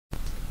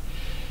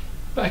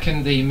Back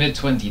in the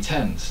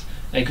mid-2010s,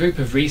 a group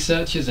of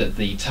researchers at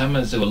the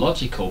Tama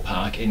Zoological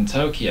Park in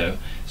Tokyo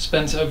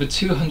spent over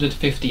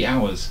 250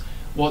 hours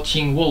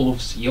watching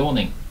wolves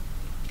yawning.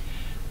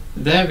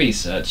 Their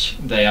research,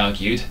 they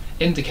argued,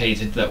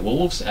 indicated that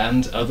wolves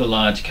and other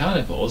large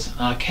carnivores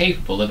are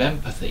capable of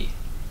empathy.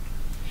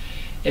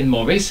 In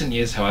more recent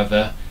years,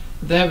 however,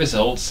 their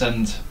results,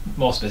 and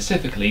more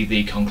specifically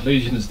the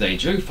conclusions they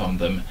drew from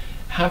them,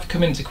 have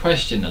come into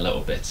question a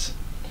little bit.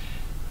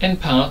 In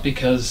part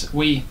because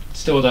we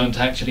still don't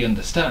actually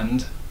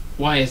understand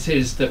why it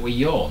is that we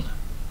yawn.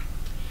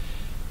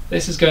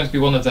 This is going to be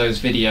one of those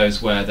videos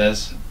where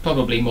there's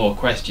probably more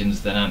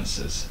questions than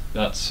answers,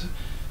 but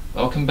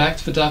welcome back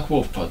to the Dark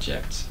Wolf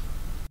Project.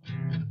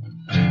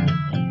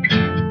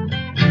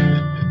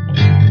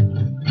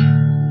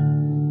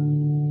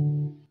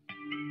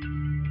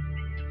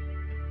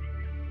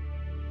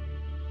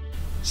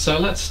 So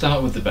let's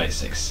start with the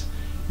basics.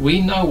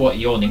 We know what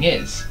yawning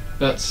is,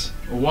 but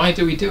why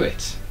do we do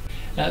it?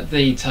 At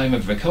the time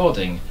of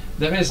recording,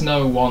 there is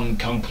no one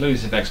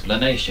conclusive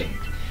explanation.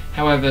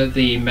 However,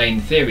 the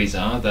main theories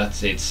are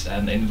that it's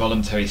an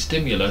involuntary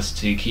stimulus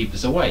to keep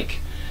us awake,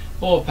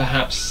 or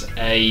perhaps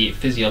a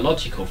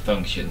physiological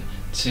function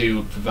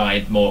to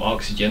provide more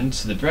oxygen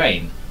to the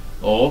brain,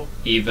 or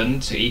even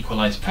to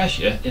equalize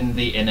pressure in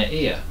the inner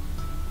ear.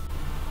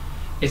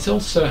 It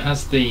also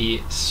has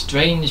the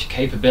strange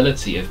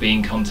capability of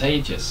being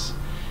contagious.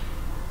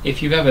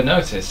 If you've ever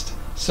noticed,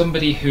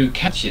 somebody who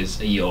catches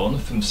a yawn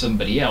from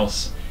somebody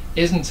else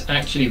isn't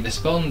actually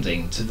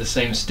responding to the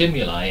same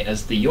stimuli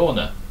as the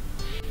yawner.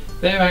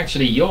 They're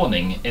actually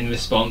yawning in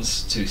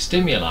response to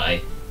stimuli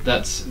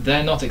that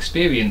they're not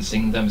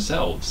experiencing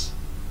themselves.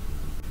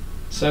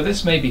 So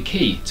this may be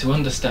key to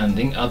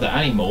understanding other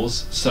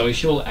animals'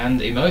 social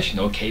and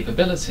emotional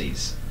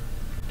capabilities,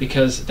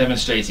 because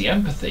demonstrating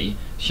empathy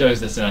shows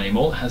that an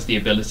animal has the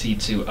ability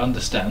to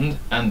understand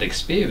and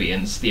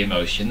experience the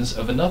emotions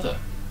of another.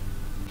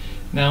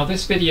 Now,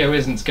 this video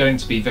isn't going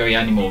to be very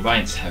animal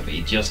rights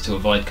heavy, just to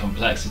avoid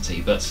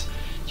complexity, but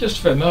just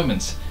for a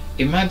moment,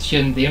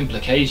 imagine the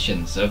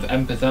implications of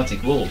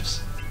empathetic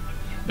wolves.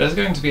 There's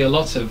going to be a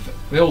lot of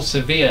real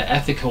severe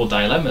ethical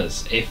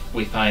dilemmas if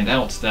we find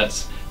out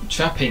that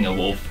trapping a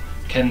wolf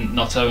can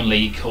not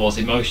only cause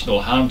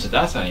emotional harm to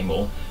that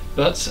animal,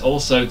 but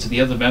also to the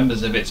other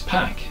members of its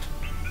pack.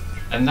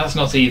 And that's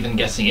not even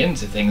getting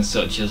into things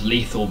such as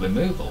lethal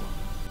removal.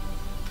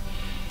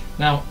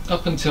 Now,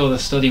 up until the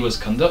study was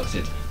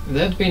conducted,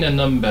 there'd been a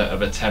number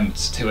of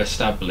attempts to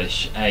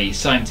establish a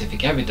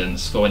scientific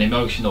evidence for an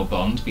emotional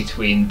bond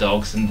between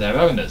dogs and their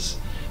owners,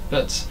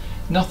 but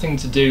nothing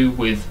to do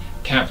with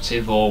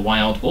captive or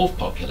wild wolf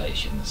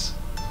populations.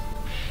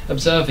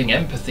 Observing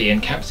empathy in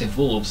captive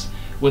wolves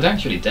would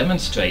actually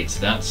demonstrate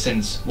that,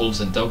 since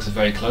wolves and dogs are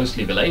very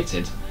closely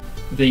related,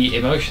 the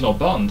emotional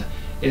bond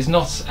is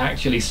not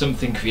actually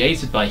something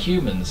created by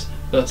humans,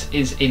 but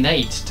is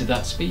innate to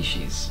that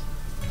species.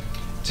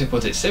 To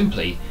put it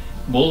simply,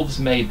 wolves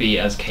may be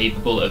as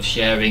capable of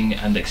sharing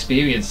and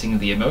experiencing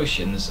the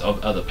emotions of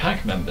other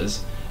pack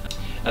members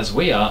as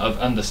we are of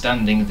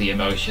understanding the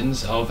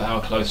emotions of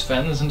our close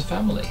friends and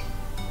family.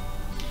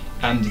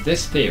 And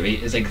this theory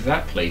is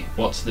exactly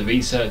what the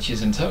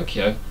researchers in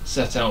Tokyo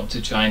set out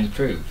to try and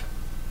prove.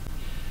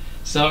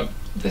 So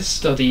this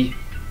study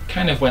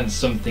kind of went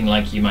something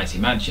like you might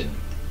imagine.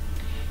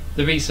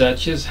 The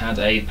researchers had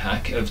a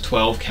pack of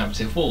 12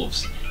 captive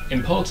wolves.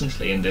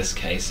 Importantly, in this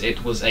case,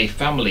 it was a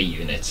family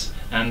unit,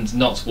 and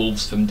not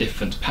wolves from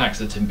different packs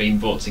that had been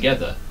brought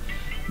together.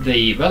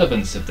 The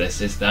relevance of this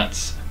is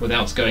that,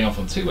 without going off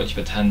on too much of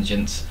a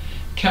tangent,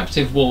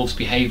 captive wolves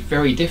behave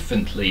very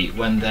differently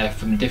when they're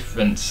from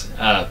different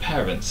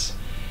parents.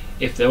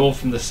 If they're all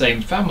from the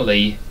same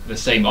family, the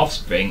same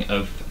offspring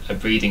of a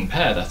breeding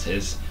pair that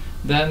is,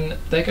 then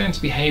they're going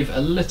to behave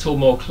a little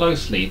more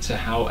closely to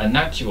how a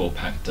natural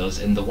pack does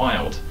in the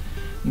wild.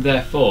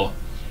 Therefore,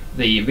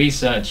 the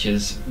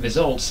researchers'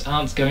 results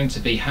aren't going to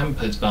be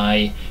hampered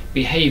by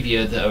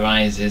behaviour that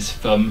arises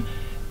from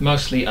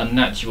mostly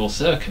unnatural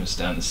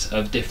circumstance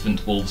of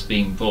different wolves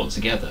being brought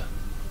together.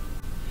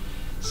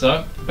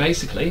 So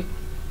basically,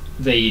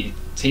 the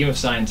team of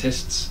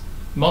scientists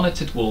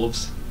monitored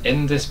wolves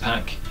in this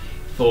pack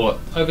for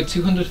over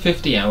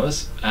 250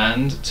 hours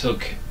and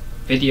took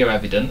video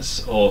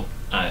evidence, or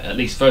at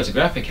least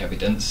photographic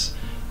evidence,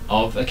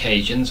 of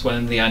occasions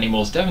when the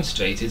animals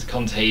demonstrated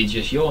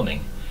contagious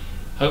yawning.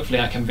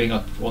 Hopefully I can bring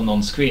up one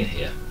on screen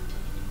here.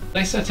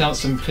 They set out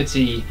some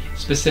pretty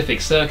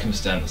specific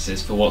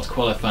circumstances for what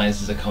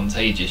qualifies as a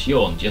contagious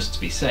yawn, just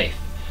to be safe.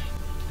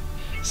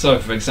 So,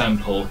 for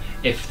example,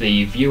 if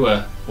the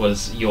viewer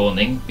was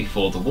yawning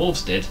before the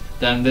wolves did,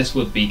 then this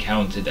would be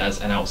counted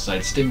as an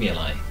outside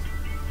stimuli.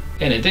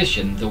 In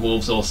addition, the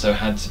wolves also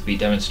had to be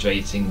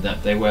demonstrating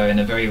that they were in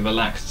a very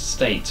relaxed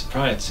state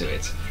prior to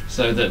it,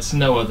 so that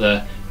no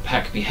other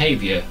pack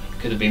behaviour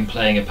could have been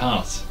playing a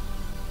part.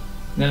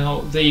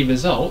 Now, the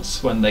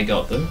results, when they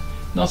got them,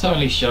 not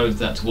only showed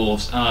that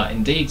wolves are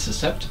indeed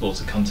susceptible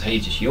to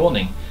contagious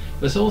yawning,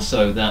 but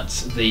also that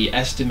the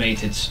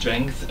estimated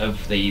strength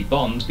of the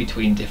bond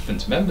between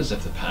different members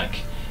of the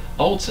pack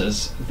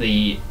alters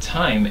the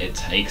time it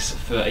takes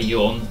for a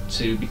yawn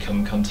to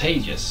become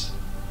contagious.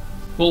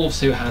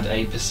 Wolves who had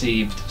a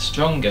perceived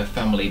stronger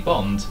family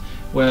bond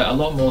were a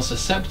lot more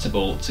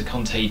susceptible to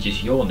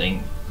contagious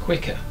yawning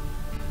quicker.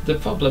 The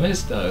problem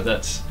is, though,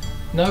 that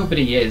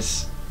nobody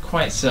is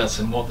quite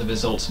certain what the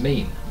results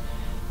mean.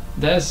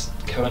 There's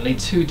currently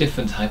two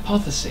different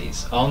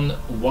hypotheses on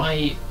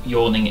why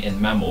yawning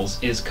in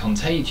mammals is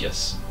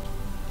contagious,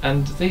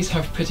 and these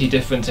have pretty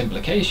different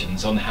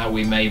implications on how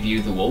we may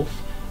view the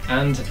wolf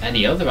and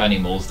any other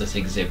animals that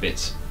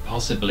exhibit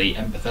possibly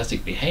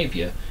empathetic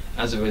behaviour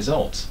as a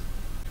result.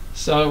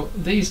 So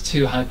these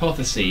two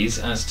hypotheses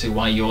as to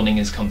why yawning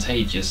is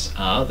contagious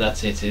are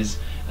that it is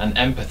an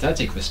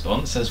empathetic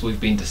response, as we've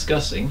been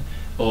discussing,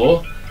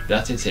 or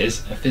that it is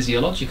a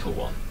physiological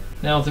one.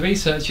 Now, the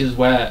researchers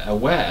were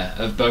aware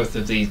of both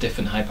of these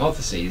different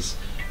hypotheses,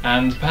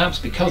 and perhaps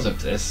because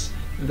of this,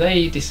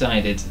 they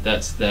decided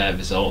that their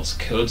results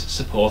could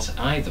support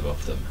either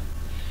of them.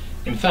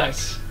 In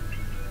fact,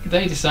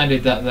 they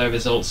decided that their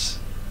results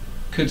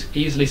could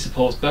easily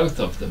support both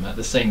of them at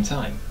the same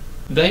time.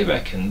 They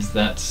reckoned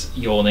that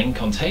yawning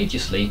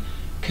contagiously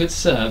could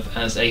serve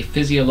as a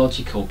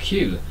physiological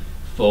cue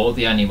for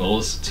the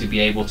animals to be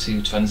able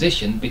to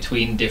transition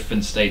between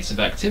different states of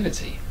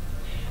activity,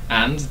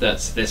 and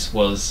that this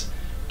was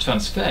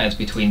transferred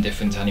between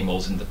different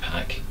animals in the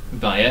pack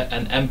via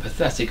an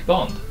empathetic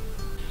bond.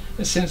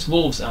 Since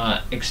wolves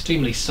are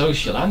extremely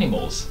social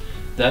animals,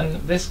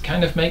 then this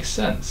kind of makes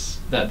sense,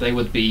 that they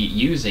would be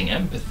using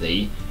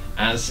empathy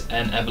as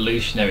an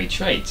evolutionary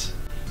trait,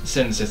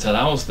 since it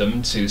allows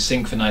them to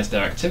synchronize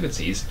their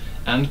activities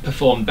and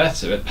perform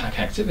better at pack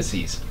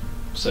activities,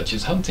 such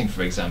as hunting,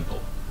 for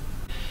example.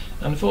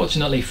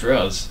 Unfortunately for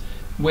us,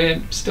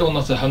 we're still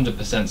not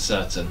 100%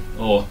 certain,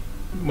 or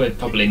we're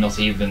probably not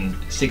even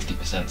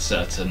 60%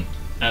 certain,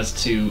 as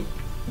to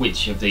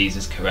which of these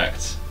is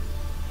correct.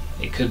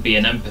 It could be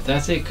an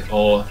empathetic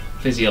or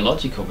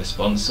physiological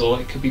response,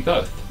 or it could be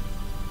both.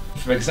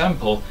 For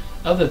example,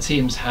 other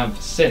teams have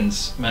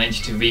since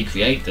managed to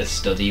recreate this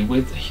study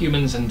with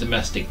humans and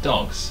domestic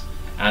dogs,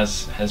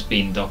 as has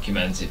been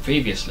documented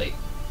previously.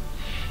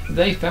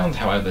 They found,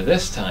 however,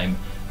 this time,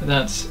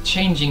 that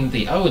changing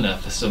the owner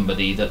for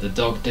somebody that the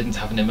dog didn't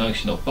have an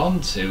emotional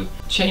bond to,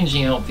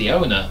 changing out the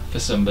owner for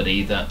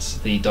somebody that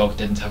the dog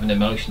didn't have an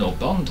emotional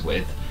bond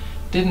with,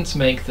 didn't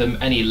make them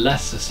any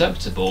less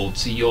susceptible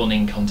to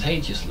yawning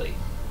contagiously.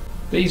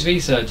 These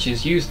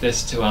researchers used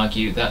this to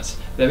argue that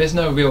there is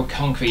no real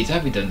concrete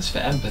evidence for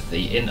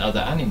empathy in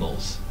other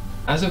animals.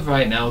 As of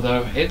right now,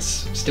 though,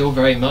 it's still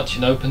very much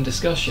an open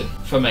discussion.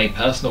 From a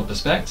personal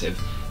perspective,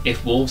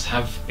 if wolves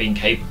have been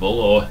capable,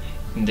 or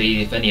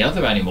indeed if any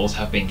other animals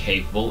have been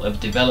capable of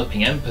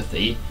developing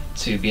empathy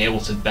to be able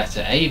to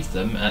better aid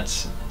them at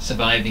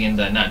surviving in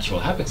their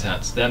natural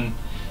habitats, then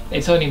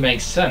it only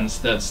makes sense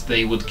that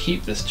they would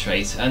keep this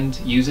trait and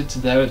use it to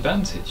their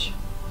advantage.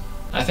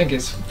 I think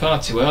it's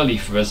far too early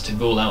for us to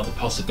rule out the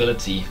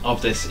possibility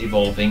of this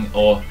evolving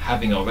or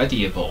having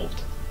already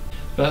evolved.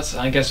 But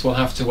I guess we'll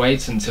have to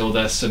wait until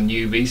there's some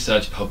new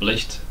research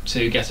published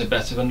to get a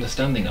better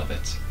understanding of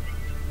it.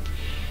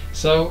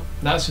 So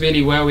that's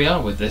really where we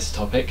are with this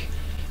topic.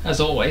 As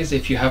always,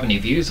 if you have any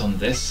views on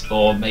this,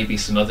 or maybe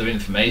some other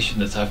information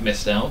that I've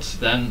missed out,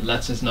 then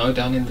let us know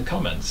down in the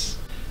comments.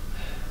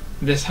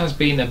 This has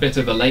been a bit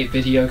of a late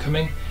video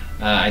coming.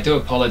 I do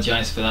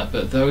apologise for that,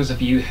 but those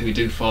of you who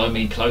do follow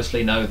me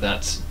closely know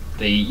that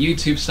the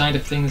YouTube side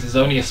of things is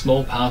only a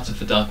small part of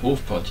the Dark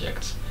Wolf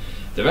project.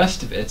 The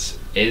rest of it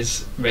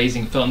is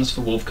raising funds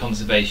for wolf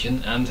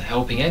conservation and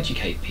helping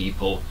educate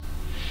people.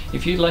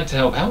 If you'd like to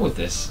help out with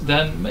this,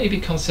 then maybe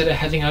consider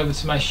heading over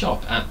to my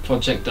shop at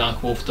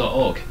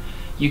projectdarkwolf.org.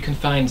 You can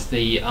find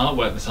the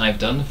artwork that I've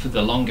done for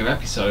the longer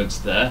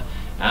episodes there,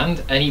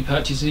 and any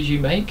purchases you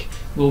make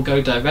will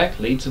go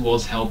directly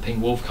towards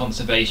helping wolf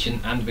conservation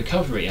and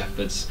recovery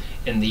efforts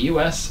in the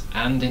US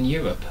and in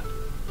Europe.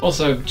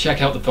 Also,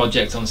 check out the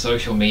project on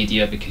social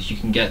media because you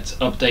can get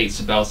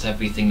updates about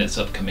everything that's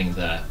upcoming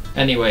there.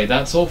 Anyway,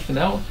 that's all for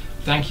now.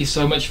 Thank you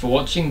so much for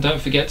watching.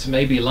 Don't forget to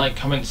maybe like,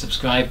 comment,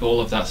 subscribe,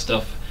 all of that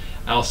stuff.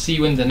 I'll see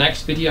you in the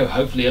next video,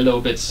 hopefully a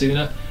little bit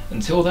sooner.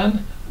 Until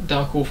then,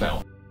 Dark Wolf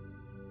out.